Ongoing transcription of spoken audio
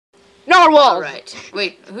Narwhals! Alright.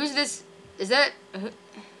 Wait, who's this? Is that...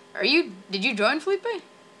 Are you... Did you join, Felipe?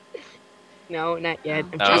 No, not yet.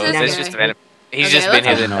 I'm No, checking this out. guy? just random. He's Okay, just been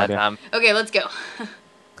here let's- the entire time. Okay, let's go.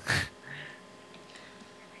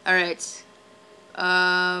 Alright.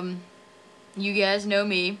 You guys know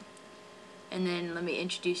me. And then let me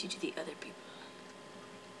introduce you to the other people.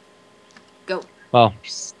 Go. Well,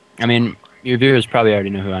 I mean, your viewers probably already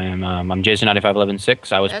know who I am. I'm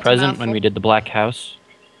Jason95116. I was That's a present mouthful. when we did the Black House.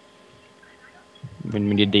 When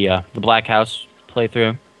we did the Black House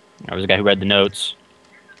playthrough. I was the guy who read the notes.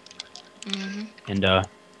 Mm-hmm. And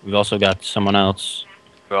we've also got someone else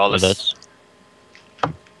with us.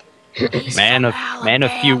 He's Man from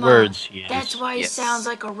of few Alabama. words. He is. That's why he Yes. sounds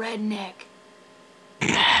like a redneck.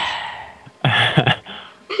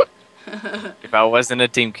 If I wasn't a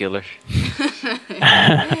team killer.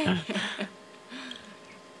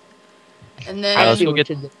 And I let's see go what get-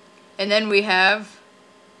 you did. and then we have...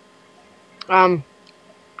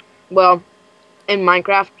 Well, in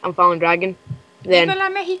Minecraft, I'm Fallen Dragon. Then, Viva la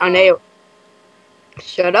Mexico. on A...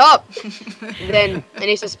 Shut up! Then, in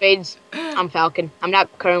Ace of Spades, I'm Falcon. I'm not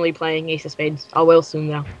currently playing Ace of Spades. I will soon,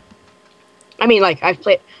 though. I mean, like, I've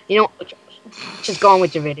played... You know, just go on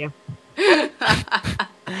with your video.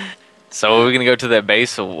 So are we gonna go to their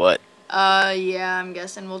base or what? Yeah, I'm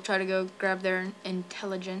guessing we'll try to go grab their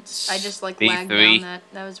intelligence. I just, like, lagged B3. down that.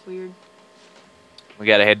 That was weird. We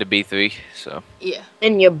gotta head to B3. So Yeah.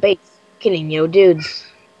 In your base, killing your dudes.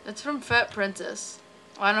 That's from Fat Princess.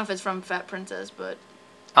 Well, I don't know if it's from Fat Princess, but...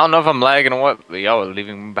 I don't know if I'm lagging or what, but y'all are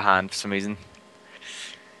leaving me behind for some reason.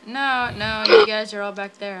 No, you guys are all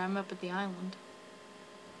back there. I'm up at the island.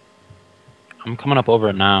 I'm coming up over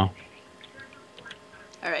it now.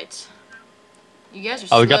 Alright. You guys are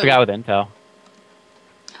Oh, we got the slow. guy with intel.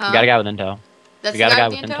 Huh? We got a guy with intel. That's We got the a guy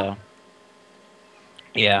with with the intel? intel.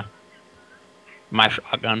 Yeah. My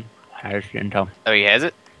shotgun has intel. Oh, he has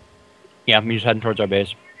it? Yeah, I'm just heading towards our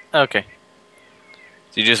base. Okay.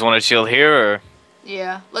 So you just want to chill here, or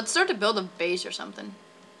Yeah. Let's start to build a base or something.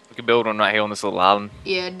 we can build one right here on this little island?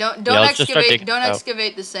 Yeah, don't let's just start excavate digging it out.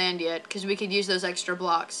 excavate the sand yet, because we could use those extra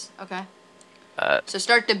blocks. Okay. Uh, So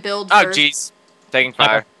start to build oh, first. jeez. Taking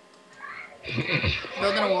fire.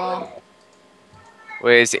 Building a wall.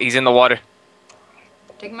 Where is he? He's in the water.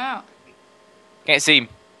 Take him out. Can't see him.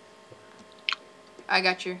 I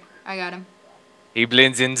got you. I got him. He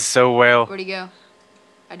blends in so well. Where'd he go?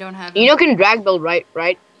 I don't have him. You know you can drag build, right?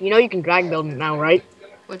 You know you can drag build now, right?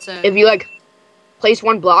 What's that? If you, like, place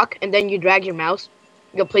one block, and then you drag your mouse,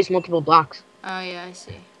 you'll place multiple blocks. Oh, yeah, I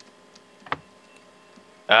see.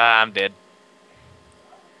 I'm dead.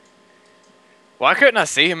 Why couldn't I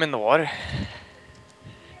see him in the water?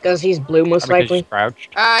 Because he's blue, most Because he's likely.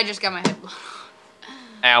 crouched. I just got my head blown.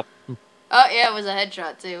 Ow. Oh, yeah, it was a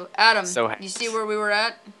headshot, too. Adam, So you see where we were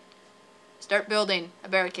at? Start building a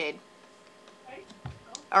barricade.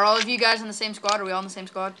 Are all of you guys in the same squad? Are we all in the same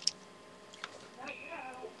squad?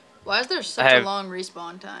 Why is there such a long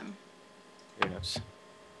respawn time? Who knows?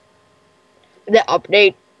 The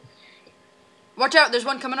update. Watch out, there's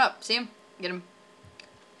one coming up. See him? Get him.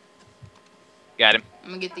 Got him. I'm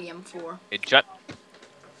gonna get the M4. Headshot.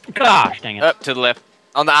 Gosh, dang it. Up to the left.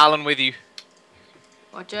 On the island with you.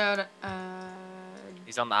 Watch out.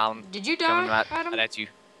 He's on the island. Did you Coming die, right Adam? at you.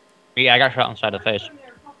 Yeah, I got shot inside the face.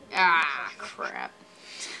 Ah, crap.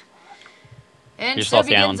 And Just so off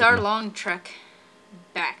the begins island, our isn't it? long trek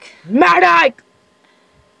back. Medic!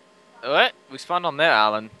 What? We spawned on that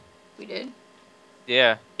island. We did?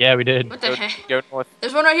 Yeah. Yeah, we did. What the heck? Go north.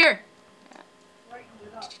 There's one right here.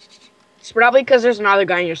 It's probably because there's another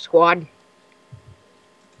guy in your squad.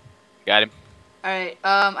 Got him. Alright,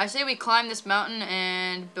 I say we climb this mountain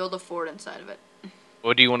and build a fort inside of it.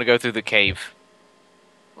 Or do you want to go through the cave?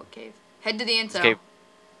 What cave? Head to the intel. Cave.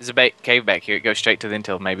 There's a cave back here. It goes straight to the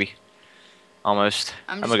intel, maybe. Almost.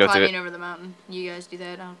 I'm I'm just gonna go through climbing it. over the mountain. You guys do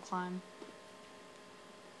that, I'll climb.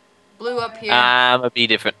 Blue up here. I'm gonna be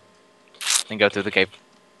different. And go through the cave.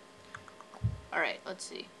 Alright, let's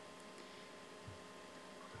see.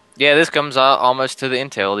 Yeah, this comes out almost to the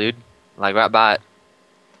intel, dude. Like right by it.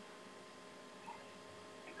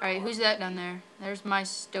 Alright, who's that down there? There's my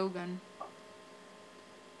stow gun.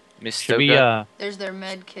 Miss Should we, Stoker. There's their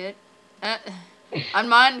med kit. On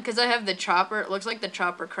mine, because I have the chopper, it looks like the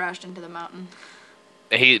chopper crashed into the mountain.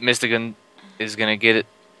 Mr. Gun is gonna get it.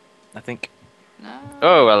 I think. No.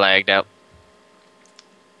 Oh, I lagged out.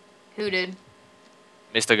 Who did?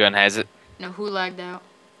 Mr. Gun has it. No, who lagged out?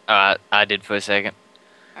 I did for a second.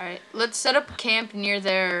 Alright, let's set up camp near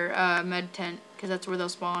their med tent, because that's where they'll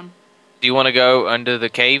spawn. Do you want to go under the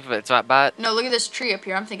cave that's right by it? No, look at this tree up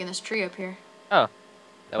here. I'm thinking this tree up here. That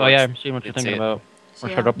Oh, yeah, works. I'm seeing what you're Didn't see thinking it. about. See We're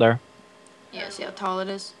how- straight up there. Yeah, see how tall it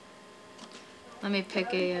is? Let me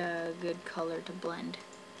pick a good color to blend.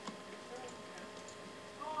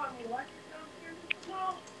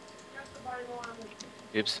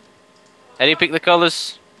 Oops. How do you pick the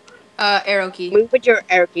colors? Arrow key. Move with your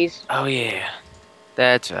arrow keys. Oh yeah,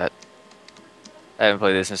 that's right. I haven't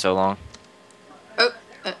played this in so long. Oh,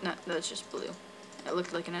 no, that's just blue. It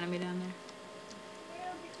looked like an enemy down there.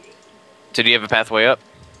 So do you have a pathway up?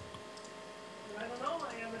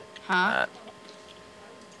 Huh?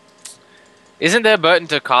 Isn't there a button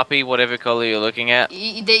to copy whatever color you're looking at?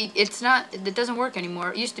 It's not. It doesn't work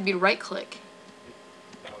anymore. It used to be right click.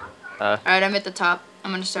 Uh, Alright, I'm at the top.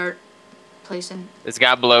 I'm gonna start placing. This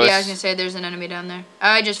guy below Yeah, I was gonna us. say there's an enemy down there.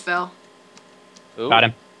 I just fell. Ooh. Got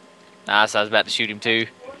him. Nice, I was about to shoot him too.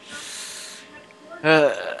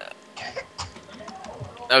 Okay.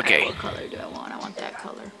 Alright, what color do I want? I want that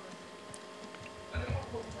color.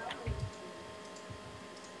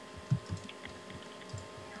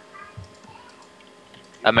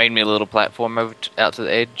 I made me a little platform out to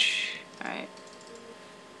the edge. Alright.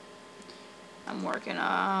 I'm working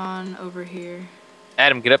on over here.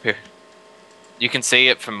 Adam, get up here. You can see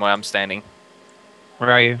it from where I'm standing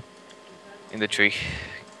Where are you? in the tree.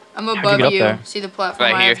 I'm How'd you above get up you. there? See the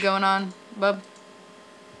platform Right I have here. going on, bub?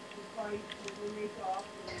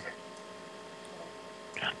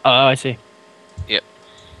 Oh, I see. Yep.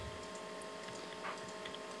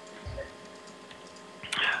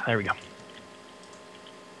 There we go.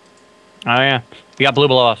 Oh yeah, we got blue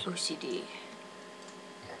below us. OCD.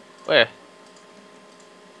 Where?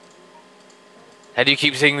 How do you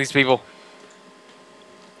keep seeing these people?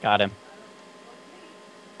 Got him.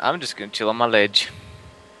 I'm just gonna chill on my ledge.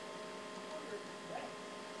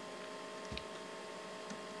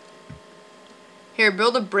 Here,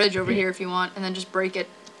 build a bridge over here if you want, and then just break it.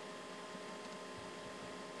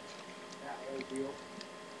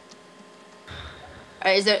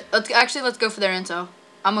 Alright, let's go for their intel.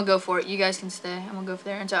 I'm gonna go for it. You guys can stay. I'm gonna go for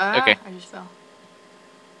their intel. Ah, Okay. I just fell.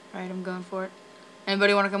 Alright, I'm going for it.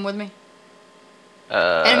 Anybody wanna come with me? Do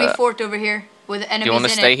Enemy forked over here with enemies you want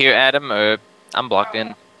to in stay it. here, Adam, or I'm blocked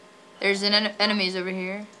in? There's enemies over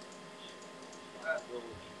here.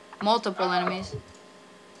 Multiple enemies.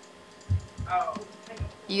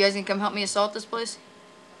 You guys can come help me assault this place?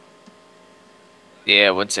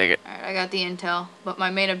 Yeah, 1 second. Alright, I got the intel, but my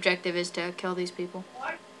main objective is to kill these people.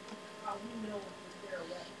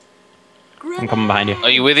 I'm coming behind you. Are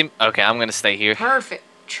you with him? Okay, I'm gonna stay here. Perfect.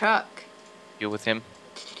 Chuck. You're with him.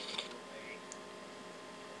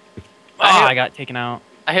 Oh, I got taken out.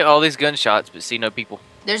 I hit all these gunshots, but see no people.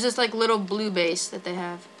 There's this like little blue base that they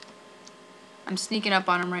have. I'm sneaking up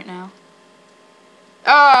on him right now.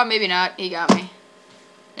 Oh, maybe not. He got me.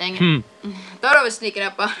 Dang it. Thought I was sneaking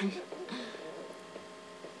up on him.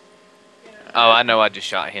 Oh, I know. I just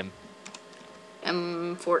shot him.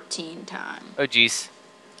 14 time. Oh, jeez.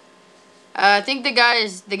 I think the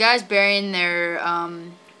guy's burying their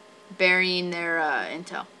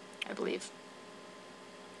intel, I believe.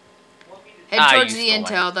 Head towards the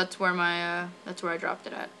intel. That's where my that's where I dropped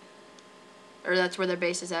it at, or that's where their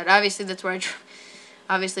base is at. Obviously, that's where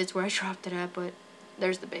obviously it's where I dropped it at, but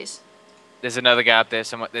there's the base. There's another guy up there.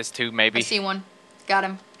 Somewhat. There's two, maybe. I see one. Got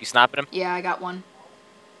him. You sniping him? Yeah, I got one.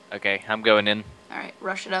 Okay, I'm going in. All right,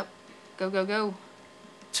 rush it up. Go, go, go.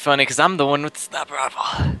 It's funny because I'm the one with the sniper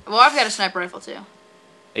rifle. Well, I've got a sniper rifle too.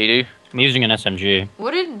 You do? I'm using an SMG.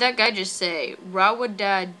 What did that guy just say?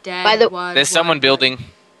 Rawadad By the- There's someone building,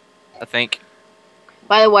 I think.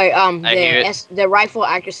 By the way, hear it. the rifle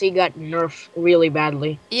accuracy got nerfed really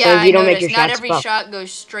badly. Yeah, so if you I don't noticed. make your Not shots every pop. shot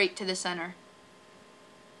goes straight to the center.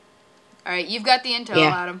 All right, you've got the intel,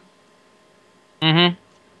 Yeah. Adam. Mm-hmm.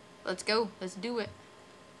 Let's go. Let's do it.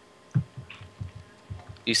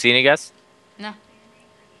 You see any guys? No.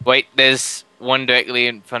 Wait, there's one directly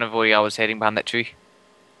in front of where I was heading behind that tree.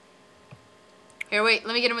 Here, wait.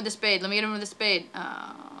 Let me get him with the spade. Let me get him with the spade.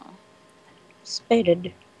 Oh.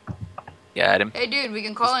 Spaded. Yeah, Adam. Hey, dude, we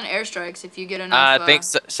can call in airstrikes if you get enough. I think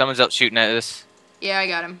someone's up shooting at us. Yeah, I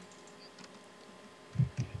got him.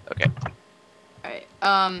 Okay.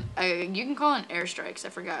 Alright, you can call in airstrikes. I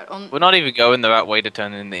forgot. We're not even going the right way to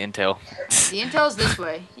turn in the intel. The intel's this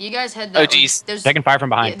way. You guys head that Oh, way. jeez. There's, Taking fire from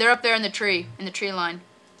yeah, behind. they're up there in the tree line.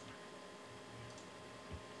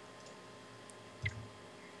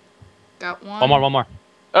 Got one. One more.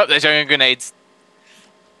 Oh, they're throwing grenades.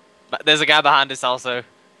 But there's a guy behind us also.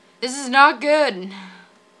 This is not good.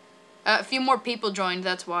 A few more people joined,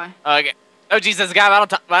 that's why. Okay. Oh, jeez, there's a guy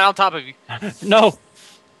right on top of you. No.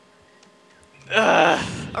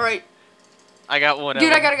 Alright. I got one.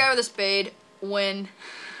 Dude, I got a guy with a spade. Win.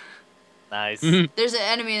 Nice. Mhm. There's an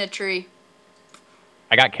enemy in a tree.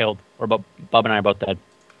 I got killed. Or Bub and I are both dead.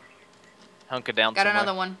 Hunker down Got somewhere.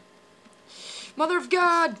 another one. Mother of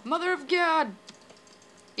God! Mother of God!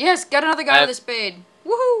 Yes, got another guy with a spade.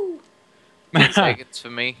 Woohoo! 10 seconds for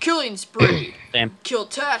me. Killing spree. Same.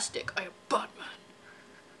 Killtastic. I am Batman.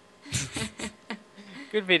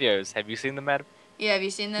 Good videos. Have you seen them, Adam? Yeah, have you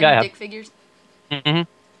seen them Yeah, I have. dick figures? Mm-hmm.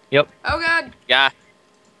 Yep. Oh God! Yeah.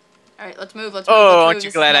 Alright, let's move, let's move, Oh, let's move. aren't you This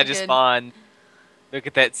is glad I not just good. spawned? Look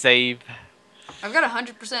at that save. I've got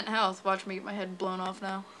 100% health. Watch me get my head blown off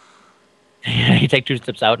now. You take 2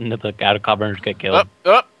 steps out into the out of cover and just get killed.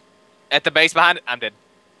 Up. At the base behind it. I'm dead.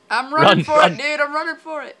 I'm running for run. it, dude. I'm running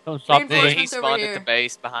for it. Don't stop He Reinforcements over spawned at here. the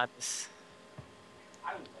base behind us.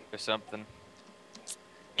 Or something.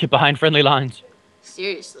 Get behind friendly lines.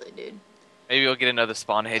 Seriously, dude. Maybe we'll get another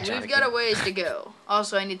spawn headshot We've got a again. ways to go.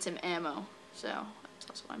 Also, I need some ammo. So, that's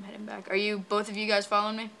also why I'm heading back. Are you, both of you guys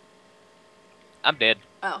following me? I'm dead.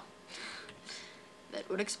 Oh. That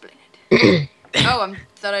would explain it. Oh, I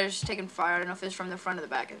thought I was just taking fire. I don't know if it was from the front or the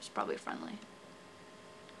back. It was probably friendly.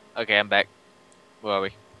 Okay, I'm back. Where are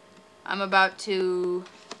we? I'm about to...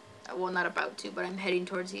 Well, not about to, but I'm heading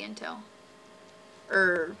towards the intel.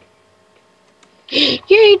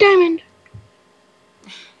 Yay, diamond!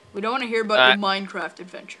 We don't want to hear about your Minecraft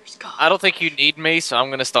adventures. God. I don't think you need me, so I'm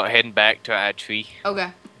gonna start heading back to our tree. Okay.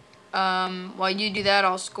 While you do that,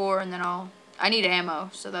 I'll score, and then I need ammo,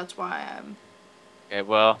 so that's why I'm... Okay,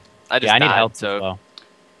 well, I just Yeah, I need died, help so... as well.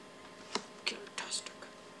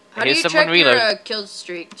 How do Here's you someone check your reload. kill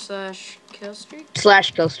streak? / kill streak?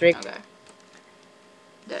 / kill streak. Okay.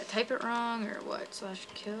 Did I type it wrong, or what?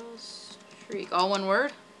 / kill streak. All one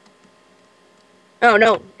word? Oh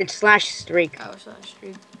no, it's / streak. Oh, /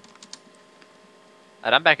 streak.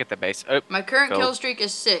 And I'm back at the base. Oh, My current Go. kill streak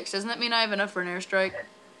is 6. Doesn't that mean I have enough for an airstrike?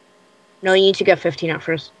 No, you need to get 15 out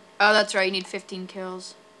first. Oh, that's right. You need 15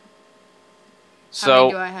 kills. so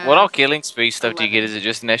do I have? what all killing spree stuff do you get? 11. Is it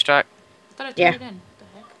just an airstrike? I thought I turned Yeah. it in. What the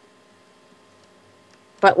heck?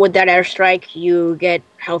 But with that airstrike, you get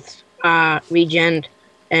health regen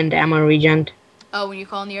and ammo regen. Oh, when you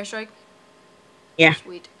call in the airstrike? Yeah.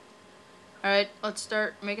 Sweet. Alright, let's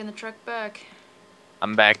start making the trek back.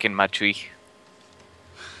 I'm back in my tree.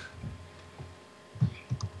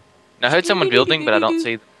 Now, I heard someone building, but I don't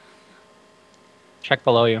see them. Check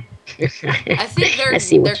below you. I think I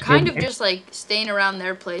see what they're you're kind doing of there. just like staying around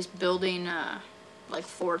their place, building like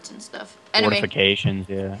forts and stuff. Enemy. Fortifications,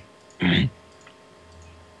 yeah.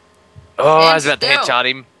 Oh, I was Stand about to still. headshot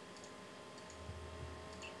him.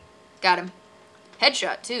 Got him.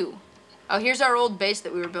 Headshot too. Oh, here's our old base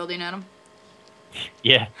that we were building at him.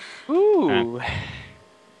 Yeah. Ooh.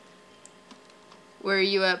 Where are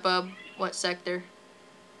you at, bub? What sector?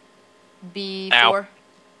 B4, Ow.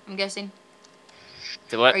 I'm guessing.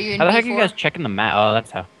 So what? Are you in How the B4? heck are you guys checking the map? Oh,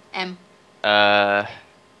 that's how. M.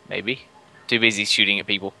 Maybe. Too busy shooting at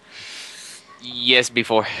people. Yes,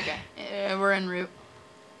 before. Okay, we're en route.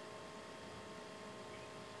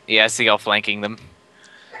 Yeah, I see y'all flanking them.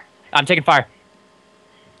 I'm taking fire.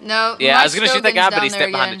 No, Yeah, my I was gonna shoot that guy, Stogan's but he down stepped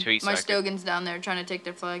there behind the again. tree, so My I could- Stogan's down there trying to take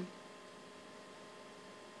their flag.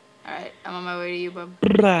 Alright, I'm on my way to you, bub.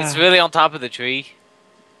 It's really on top of the tree.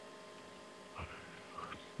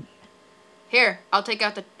 Here, I'll take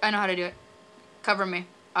out the... I know how to do it. Cover me.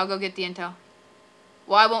 I'll go get the intel.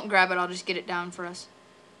 Well, I won't grab it. I'll just get it down for us.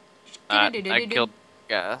 I killed.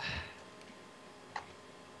 Yeah.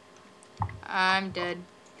 I'm dead.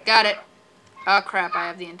 Got it. Oh, crap. I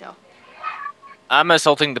have the intel. I'm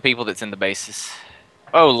assaulting the people that's in the bases.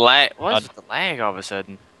 Oh, lag. What's the lag all of a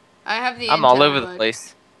sudden? I have the intel, I'm all over the but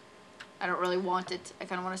place. I don't really want it. I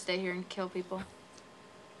kind of want to stay here and kill people.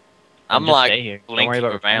 I'm just like stay here. Don't worry blinking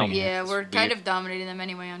about around. defending it. Yeah, It's we're kind weird. of dominating them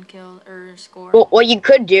anyway on kill or score. Well, what you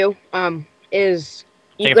could do is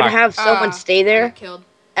you Take a could fire. have someone stay I there got killed.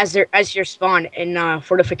 as your spawn in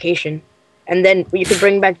fortification, and then you could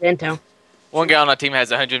bring back the intel. One guy on our team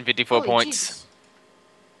has 154 Holy points. Jesus.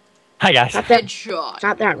 Hi, guys. Not that, Headshot. it's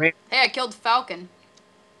not that rare. Hey, I killed Falcon.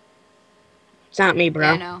 It's not me, Yeah, bro.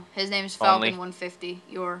 I know. His name's Falcon Only. 150.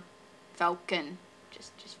 You're Falcon.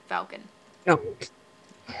 Just Falcon. No.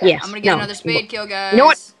 Yes. I'm gonna get no. another spade kill, guys. You know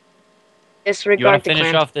what? Do you want Disregard to the finish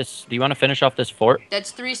clan. off this? Do you want to finish off this fort?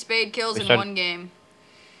 That's 3 spade kills We in started- one game.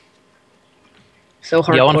 So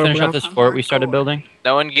hardcore, Y'all want to finish bro. off this I'm fort we started hardcore. building?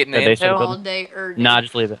 No one getting the The base of the intel? building? All day or Nah,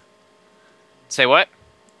 just leave it. Say what?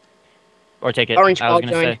 Or take it. Orange I was ball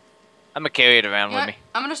gonna joined. say. I'm gonna carry it around You know with what? me.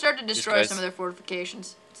 I'm gonna start to destroy guys. some of their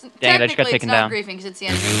fortifications. Dang it, I just got Technically, it's taken not down. griefing because it's the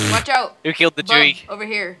enemy. Watch out. Who killed the Bub, tree? over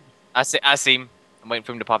here. I see him. I'm waiting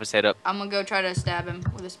for him to pop his head up. I'm gonna go try to stab him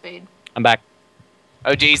with a spade. I'm back.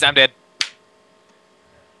 Oh geez, I'm dead.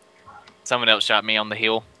 Someone else shot me on the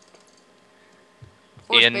hill.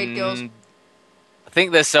 4 spade kills. I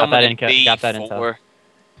think there's someone in got that B4.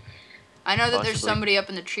 I know that there's Possibly. somebody up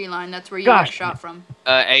in the tree line. That's where you Gosh. got shot from.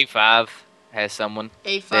 A5 has someone.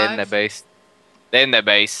 A5. They're in their base. They're in their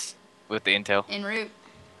base with the intel. En route.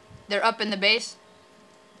 They're up in the base.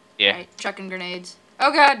 Yeah. Alright, chucking grenades.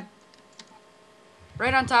 Oh god!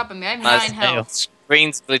 Right on top of me. I have 9 health.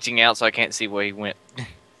 Screen's glitching out, so I can't see where he went.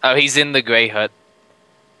 Oh, he's in the gray hut.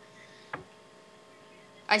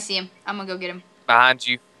 I see him. I'm gonna go get him. Behind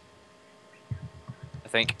you. I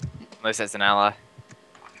think. Unless that's an ally.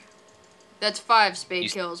 That's 5 spade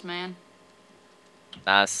kills, man.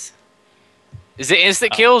 Nice. Is it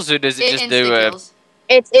instant kills, or does it just Instant do kills.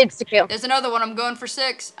 It's the kill. There's another one. I'm going for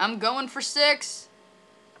 6. I'm going for 6.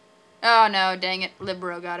 Oh no, dang it.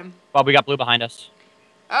 Libero got him. Well, we got blue behind us.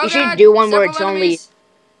 Oh You should god, do one where several it's only- enemies.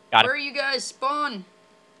 Got it. Where are you guys? Spawn.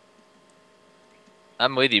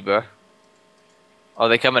 I'm with you, bro. Are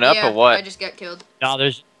they coming up Yeah, or what? I just got killed. No,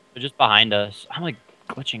 they're just behind us. I'm like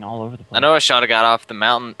glitching all over the place. I know I shot a guy off the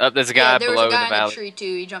mountain. Oh, there's a guy Yeah, there was below a guy in the valley. in the tree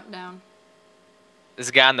too. He jumped down. There's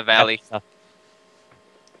a guy in the valley.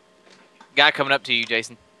 Guy coming up to you,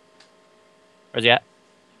 Jason. Where's he at?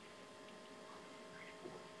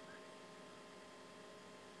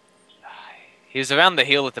 He was around the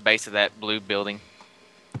hill at the base of that blue building.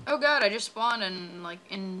 Oh god, I just spawned and like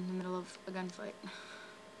in the middle of a gunfight.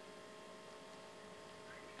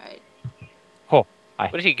 Alright. Oh, hi.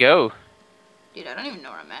 Where did he go? Dude, I don't even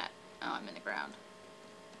know where I'm at. Oh, I'm in the ground.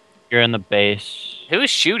 You're in the base. Who was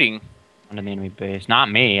shooting? Under the enemy base. Not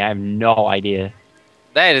me. I have no idea.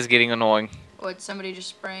 That is getting annoying. What, somebody just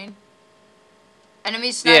spraying?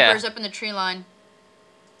 Enemy snipers up in the tree line.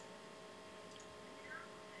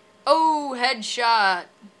 Oh, headshot.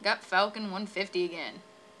 Got Falcon 150 again.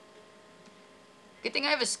 Good thing I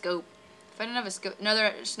have a scope. If I didn't have a scope,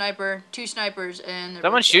 another sniper, 2 snipers, and they're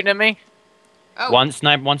Someone's both shooting dead. at me? Oh. One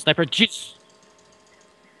sniper. Jeez.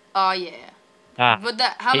 Oh yeah. Ah, Would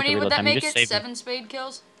that? How hate many the would reload that time. You make just it? saved me. 7 spade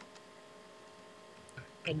kills.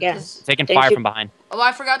 I guess. taking Thank fire you. from behind. Oh,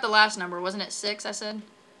 I forgot the last number. Wasn't it 6? I said.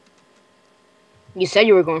 You said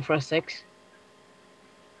you were going for a 6.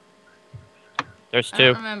 There's I 2.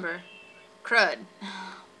 don't remember. Crud.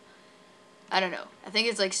 I don't know. I think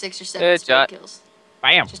it's like 6 or 7 Headshot. spade kills.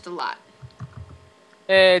 Bam. Just a lot.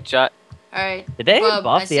 Headshot. All right. Did they Bub,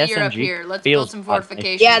 buff I the see you're up SMG? here. Let's Feels build some odd to me.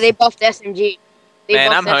 fortifications. Yeah, they buffed SMG. They Man,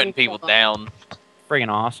 buffed I'm hunting SMG people a lot. down. Friggin'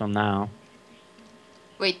 Awesome now.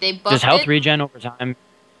 Wait, they buffed Does health it? regen over time?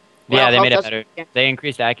 Well, Yeah, they health made it does better. regen. They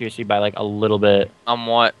increased accuracy by like a little bit. On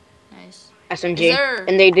what? Nice. SMG, Is there-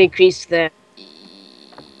 and they decreased the.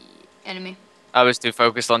 Enemy. I was too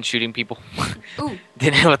focused on shooting people. Ooh,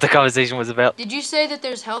 Didn't know what the conversation was about. did you say that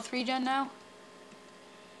there's health regen now?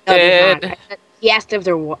 No, there's not. Dead. He asked if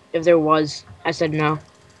there was. I said no.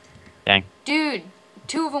 Dude,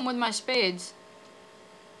 2 of them with my spades.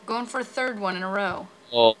 Going for a 3rd one in a row.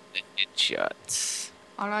 Oh, the headshots.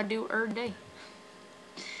 All I do every day.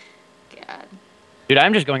 God. Dude,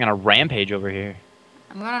 I'm just going on a rampage over here.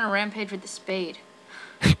 I'm going on a rampage with the spade.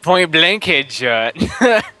 Point blank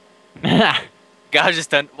headshot. Guy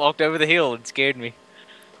just walked over the hill and scared me.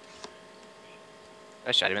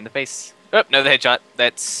 I shot him in the face. Oh, no, the headshot.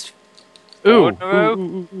 That's... Ooh, in a row.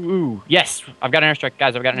 ooh. Yes, I've got an airstrike,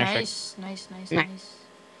 guys. I've got an airstrike. Nice. Nice.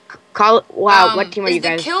 Call. Wow, what Um, team are you Is the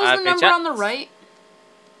guys? kills the Good number job. on the right?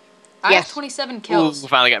 I have Yes. 27 Ooh, kills.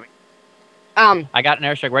 finally got me. I got an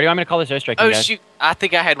airstrike. Where do you want me to call this airstrike? Oh, you guys? shoot. I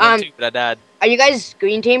think I had one Um, too, but I died. Are you guys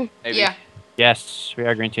green team? Maybe. Yeah. Yes, we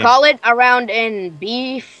are green team. Call it around in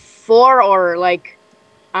B4 or like,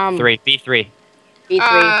 B3.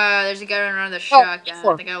 B3. There's a guy running around with a shotgun.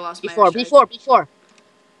 B4. I think I lost my B4. airstrike. B4.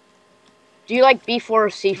 Do you like B4 or I'm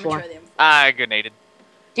gonna C4? try the M4. I grenaded.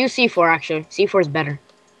 Do C4 actually. C4 is better.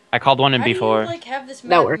 I called one in How do B4. you, like, have this That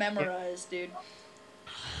map works. memorized, dude?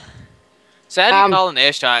 So how do you Um, call an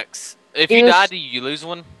airstrikes? If do you you die, s- do you lose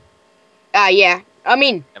one? Yeah. I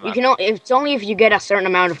mean, Am you I- can. It's only if you get a certain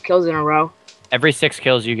amount of kills in a row. Every 6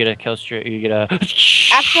 kills, you get a kill streak. You get a.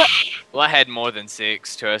 After Well, I had more than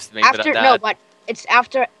 6, trust me, but I after died. no, but it's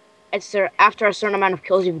after after a certain amount of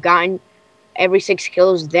kills you've gotten, every 6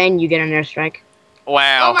 kills, then you get an airstrike.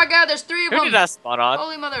 Wow. Oh my god, there's 3 of Who them! did I spawn on?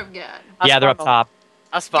 Holy mother of God. I Yeah, they're up spawned on- top.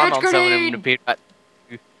 I spawned Catch on someone grenade! and appeared. That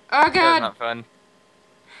Oh was god, not fun.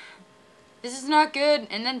 this is not good.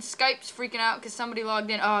 And then Skype's freaking out because somebody logged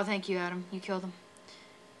in. Oh, thank you, Adam. You killed him.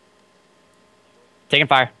 Taking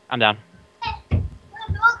fire. I'm down.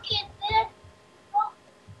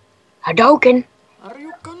 Hadouken.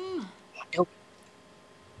 Aryukan.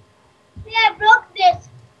 Yeah, I broke this.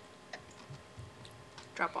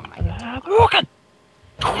 Drop on my head.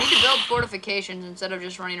 We need to build fortifications instead of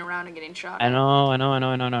just running around and getting shot. I know.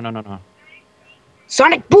 No.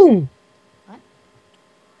 Sonic boom!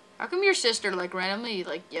 How come your sister like randomly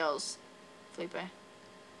like yells, Felipe?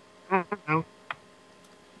 I don't know.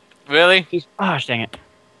 Really? Gosh, dang it.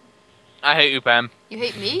 I hate you, Pam. You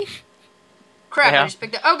hate me? Crap! Yeah. I just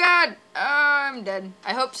picked up. Oh God! I'm dead.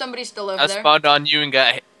 I hope somebody's still over I there. spawned on you and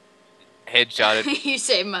got headshotted. You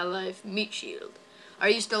saved my life. Meat shield. Are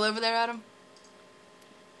you still over there, Adam?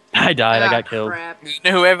 I died. I got Ah, killed. Crap.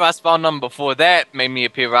 Whoever I spawned on before that made me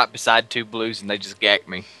appear right beside two blues and they just gacked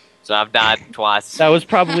me. So I've died twice. That was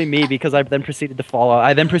probably me because I then proceeded to fall out.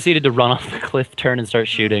 I then proceeded to run off the cliff, turn, and start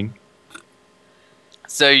shooting.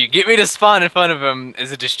 So you get me to spawn in front of him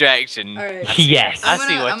as a distraction. All right. Yes. I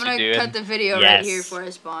see what I'm you're gonna doing. cut the video right Yes. here before I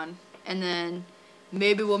spawn, and then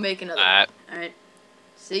maybe we'll make another Alright. one. All right.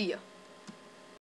 See ya.